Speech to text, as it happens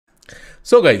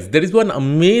So guys, there is one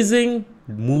amazing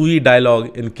movie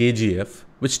dialogue in KGF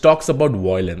which talks about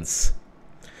violence.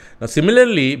 Now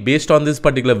similarly, based on this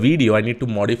particular video, I need to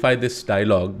modify this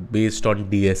dialogue based on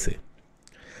DSA.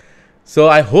 So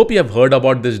I hope you have heard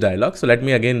about this dialogue. So let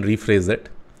me again rephrase it.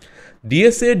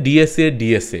 DSA, DSA,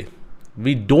 DSA.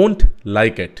 We don't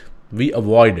like it. We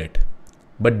avoid it.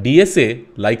 But DSA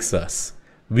likes us.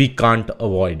 We can't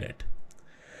avoid it.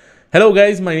 Hello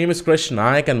guys, my name is Krish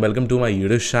Naik and welcome to my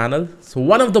YouTube channel. So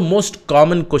one of the most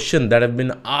common questions that have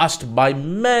been asked by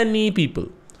many people,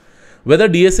 whether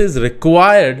DSA is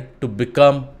required to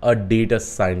become a data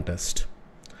scientist.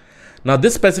 Now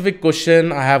this specific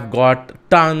question I have got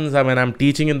tons when I'm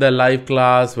teaching in the live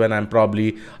class, when I'm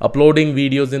probably uploading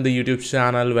videos in the YouTube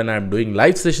channel, when I'm doing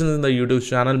live sessions in the YouTube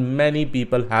channel, many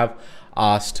people have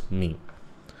asked me.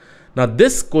 Now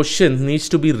this question needs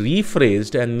to be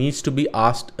rephrased and needs to be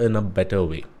asked in a better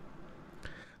way.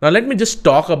 Now let me just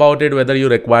talk about it, whether you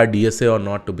require DSA or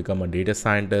not to become a data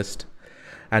scientist.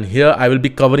 And here I will be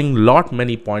covering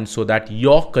many points so that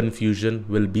your confusion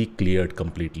will be cleared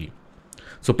completely.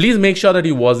 So please make sure that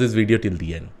you watch this video till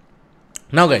the end.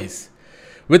 Now guys,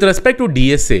 with respect to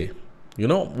DSA,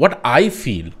 what I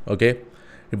feel, okay,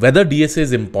 whether DSA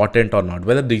is important or not,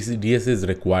 whether DSA is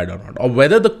required or not, or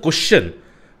whether the question,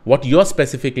 what you're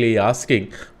specifically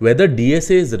asking, whether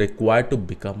DSA is required to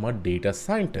become a data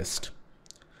scientist.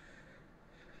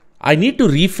 I need to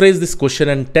rephrase this question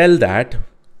and tell that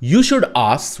you should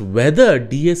ask whether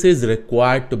DSA is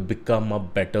required to become a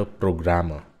better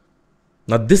programmer.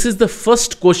 Now, this is the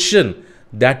first question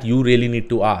that you really need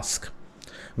to ask.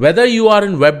 Whether you are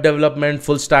in web development,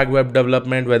 full stack web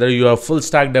development, whether you are a full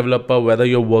stack developer, whether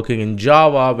you're working in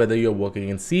Java, whether you're working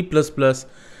in C++,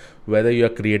 whether you're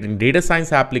creating data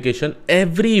science application,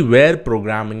 everywhere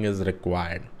programming is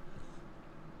required.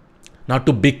 Now,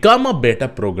 to become a better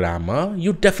programmer,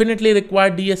 you definitely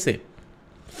require DSA.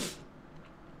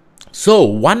 So,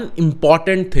 one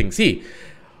important thing, see,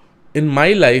 in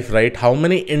my life, right, how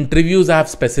many interviews I have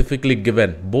specifically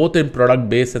given, both in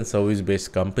product-based and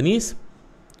service-based companies.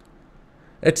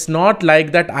 It's not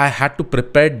like that I had to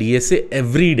prepare DSA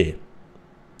every day.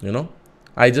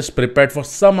 I just prepared for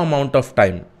some amount of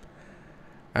time.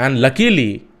 And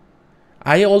luckily,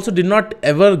 I also did not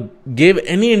ever give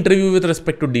any interview with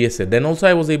respect to DSA. Then also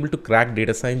I was able to crack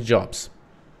data science jobs.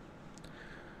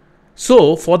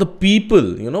 So for the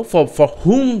people, for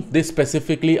whom they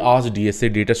specifically ask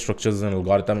DSA, data structures and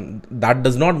algorithm, that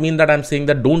does not mean that I'm saying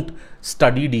that don't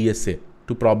study DSA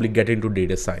to probably get into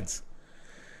data science.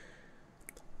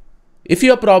 If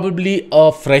you're probably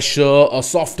a fresher, a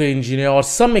software engineer, or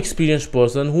some experienced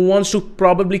person who wants to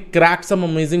probably crack some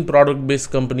amazing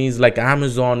product-based companies like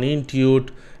Amazon, Intuit,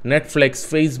 Netflix,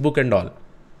 Facebook and all,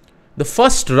 the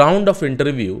first round of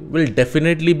interview will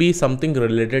definitely be something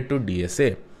related to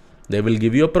DSA. They will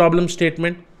give you a problem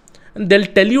statement and they'll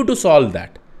tell you to solve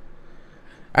that.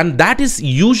 And that is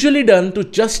usually done to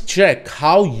just check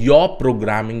how your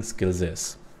programming skills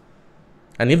is.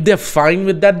 And if they're fine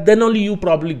with that, then only you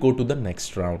probably go to the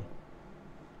next round.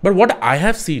 But what I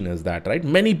have seen is that, right,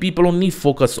 many people only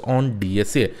focus on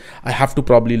DSA. I have to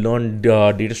probably learn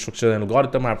data structure and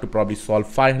algorithm. I have to probably solve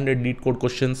 500 lead code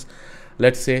questions,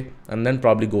 let's say, and then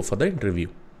probably go for the interview.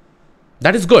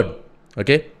 That is good.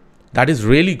 Okay. That is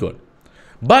really good.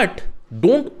 But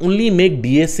don't only make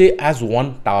DSA as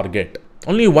one target.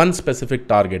 Only one specific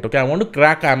target. Okay, I want to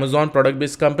crack Amazon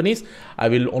product-based companies. I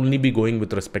will only be going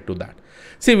with respect to that.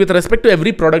 See, with respect to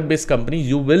every product-based company,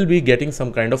 you will be getting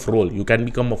some kind of role. You can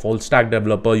become a full stack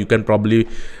developer. You can probably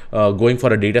going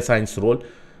for a data science role.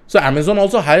 So Amazon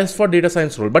also hires for data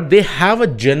science role, but they have a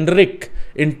generic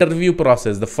interview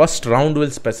process. The first round will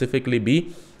specifically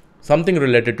be something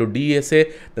related to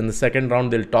DSA. Then the second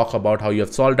round, they'll talk about how you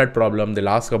have solved that problem. They'll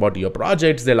ask about your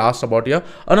projects. They'll ask about your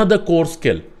another core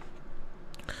skill.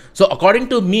 So according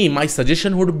to me, my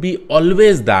suggestion would be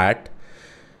always that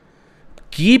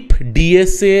keep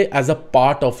DSA as a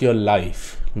part of your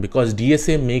life, because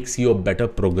DSA makes you a better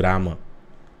programmer.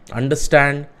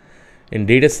 Understand, in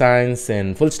data science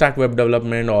and full stack web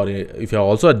development, or if you're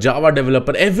also a Java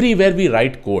developer, everywhere we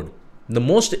write code. The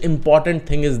most important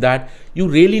thing is that you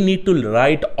really need to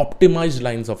write optimized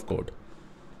lines of code.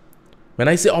 When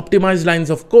I say optimized lines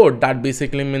of code, that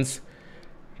basically means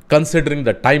considering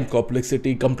the time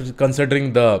complexity,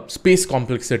 considering the space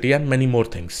complexity and many more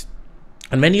things.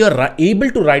 And when you are able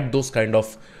to write those kind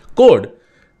of code,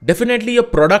 definitely your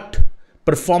product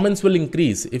performance will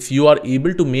increase. If you are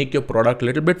able to make your product a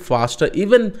little bit faster,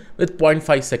 even with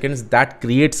 0.5 seconds, that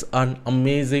creates an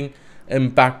amazing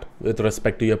impact with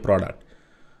respect to your product.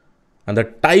 And the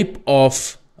type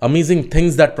of amazing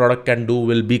things that product can do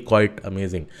will be quite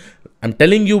amazing. I'm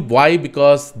telling you why,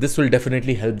 because this will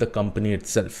definitely help the company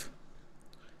itself.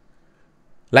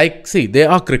 Like, see, they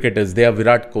are cricketers. They are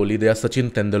Virat Kohli. They are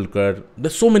Sachin Tendulkar.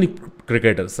 There's so many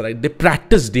cricketers, right? They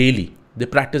practice daily. They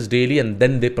practice daily and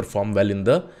then they perform well in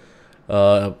the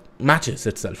matches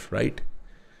itself, right?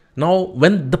 Now,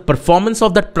 when the performance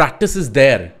of that practice is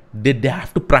there, they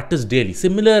have to practice daily.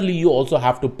 Similarly, you also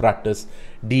have to practice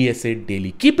DSA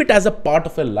daily. Keep it as a part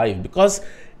of your life because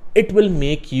it will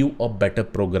make you a better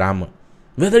programmer.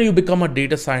 Whether you become a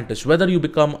data scientist, whether you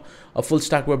become a full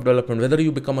stack web development, whether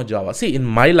you become a Java. See, in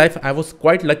my life, I was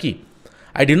quite lucky.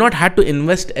 I did not have to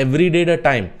invest every day at a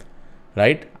time,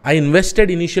 right? I invested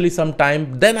initially some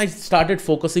time, then I started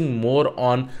focusing more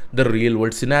on the real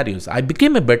world scenarios. I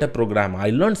became a better programmer.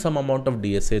 I learned some amount of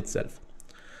DSA itself,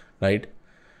 right?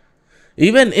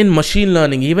 Even in machine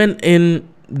learning, even in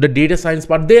the data science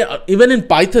part, even in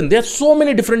Python, there are so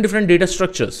many different data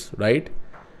structures, right?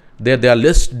 There are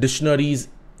lists, dictionaries,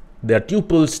 there are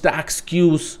tuples, stacks,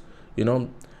 queues, you know.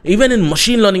 Even in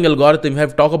machine learning algorithm, we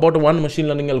have talked about one machine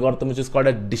learning algorithm which is called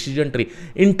a decision tree.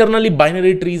 Internally,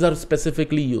 binary trees are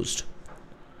specifically used.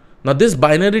 Now, these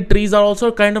binary trees are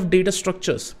also kind of data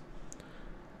structures.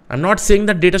 I'm not saying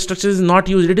that data structure is not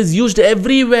used. It is used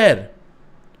everywhere,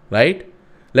 right?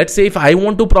 Let's say if I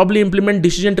want to probably implement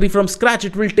decision tree from scratch,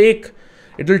 it will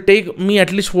take me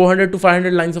at least 400 to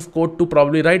 500 lines of code to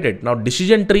probably write it. Now,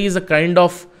 decision tree is a kind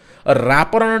of a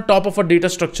wrapper on top of a data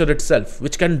structure itself,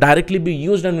 which can directly be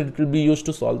used and it will be used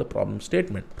to solve the problem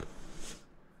statement.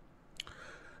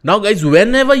 Now, guys,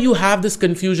 whenever you have this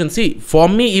confusion, see, for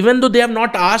me, even though they have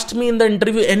not asked me in the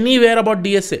interview anywhere about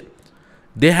DSA,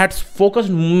 they had focused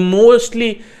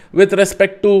mostly with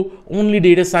respect to only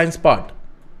data science part.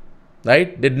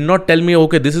 Right? They did not tell me,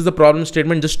 okay, this is the problem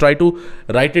statement. Just try to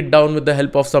write it down with the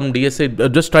help of some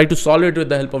DSA. Just try to solve it with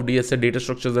the help of DSA data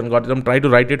structures and got them. Try to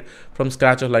write it from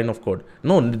scratch, a line of code.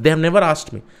 No, they have never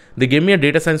asked me. They gave me a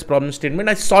data science problem statement.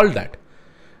 I solved that.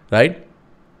 Right?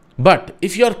 But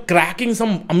if you're cracking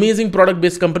some amazing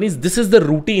product-based companies, this is the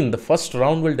routine. The first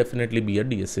round will definitely be a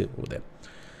DSA over there.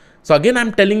 So again,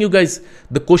 I'm telling you guys,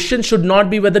 the question should not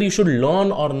be whether you should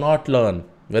learn or not learn.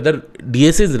 Whether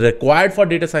DSA is required for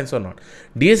data science or not.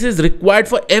 DSA is required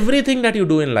for everything that you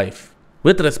do in life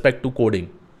with respect to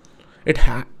coding. It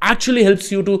actually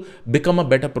helps you to become a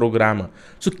better programmer.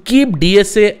 So keep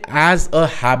DSA as a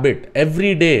habit.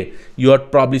 Every day you are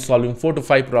probably solving 4 to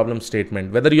 5 problem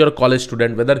statements. Whether you're a college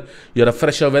student, whether you're a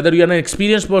fresher, whether you're an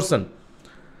experienced person.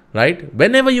 Right?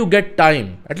 Whenever you get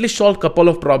time, at least solve a couple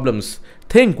of problems.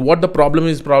 Think what the problem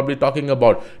is probably talking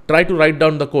about. Try to write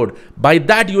down the code. By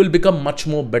that, you will become much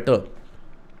more better.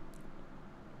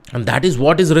 And that is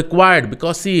what is required.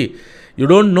 Because see, you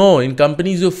don't know, in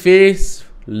companies you face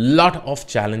lot of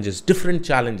challenges, different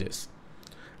challenges.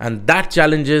 And that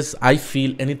challenges, I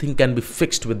feel anything can be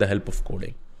fixed with the help of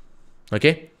coding.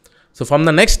 Okay? So from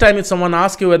the next time, if someone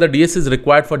asks you whether DSA is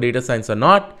required for data science or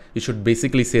not, you should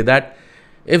basically say that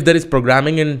if there is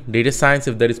programming in data science,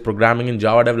 if there is programming in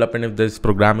Java development, if there is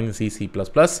programming in C, C++,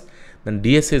 then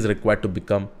DSA is required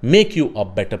to make you a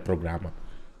better programmer,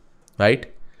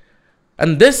 right?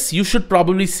 And this you should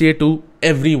probably say to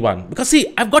everyone. Because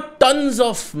see, I've got tons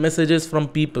of messages from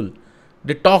people.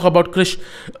 They talk about, Krish,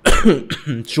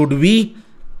 should we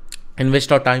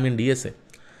invest our time in DSA?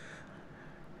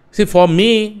 See, for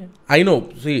me, I know,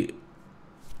 see,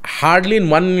 hardly in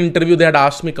one interview they had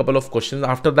asked me a couple of questions.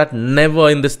 After that, never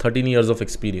in this 13 years of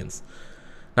experience.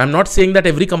 I'm not saying that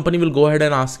every company will go ahead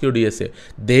and ask you DSA.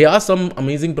 There are some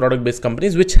amazing product-based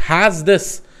companies which has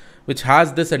this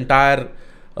entire,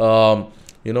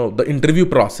 the interview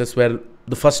process where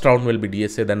the first round will be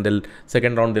DSA, then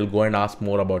second round they'll go and ask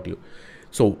more about you.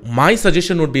 So my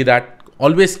suggestion would be that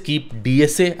always keep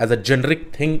DSA as a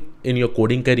generic thing in your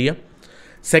coding career.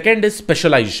 Second is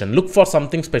specialization. Look for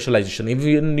something specialization.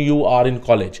 Even you are in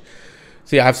college.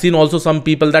 See, I've seen also some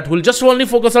people that will just only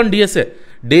focus on DSA.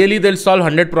 Daily, they'll solve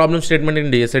 100 problem statement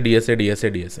in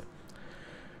DSA.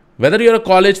 Whether you're a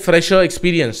college fresher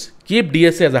experience, keep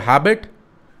DSA as a habit.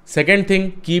 Second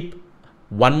thing, keep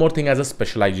one more thing as a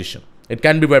specialization. It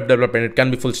can be web development. It can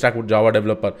be full stack with Java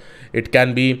developer. It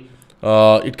can be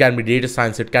data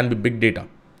science. It can be big data.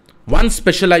 One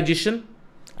specialization.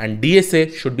 And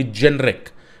DSA should be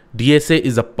generic. DSA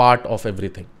is a part of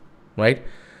everything, right?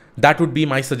 That would be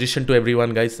my suggestion to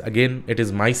everyone, guys. Again, it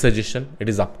is my suggestion. It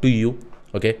is up to you,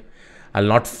 okay? I'll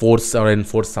not force or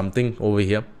enforce something over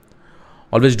here.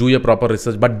 Always do your proper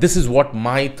research. But this is what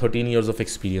my 13 years of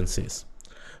experience is.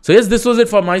 So yes, this was it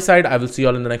for my side. I will see you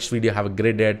all in the next video. Have a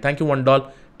great day. Thank you, one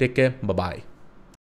doll. Take care. Bye-bye.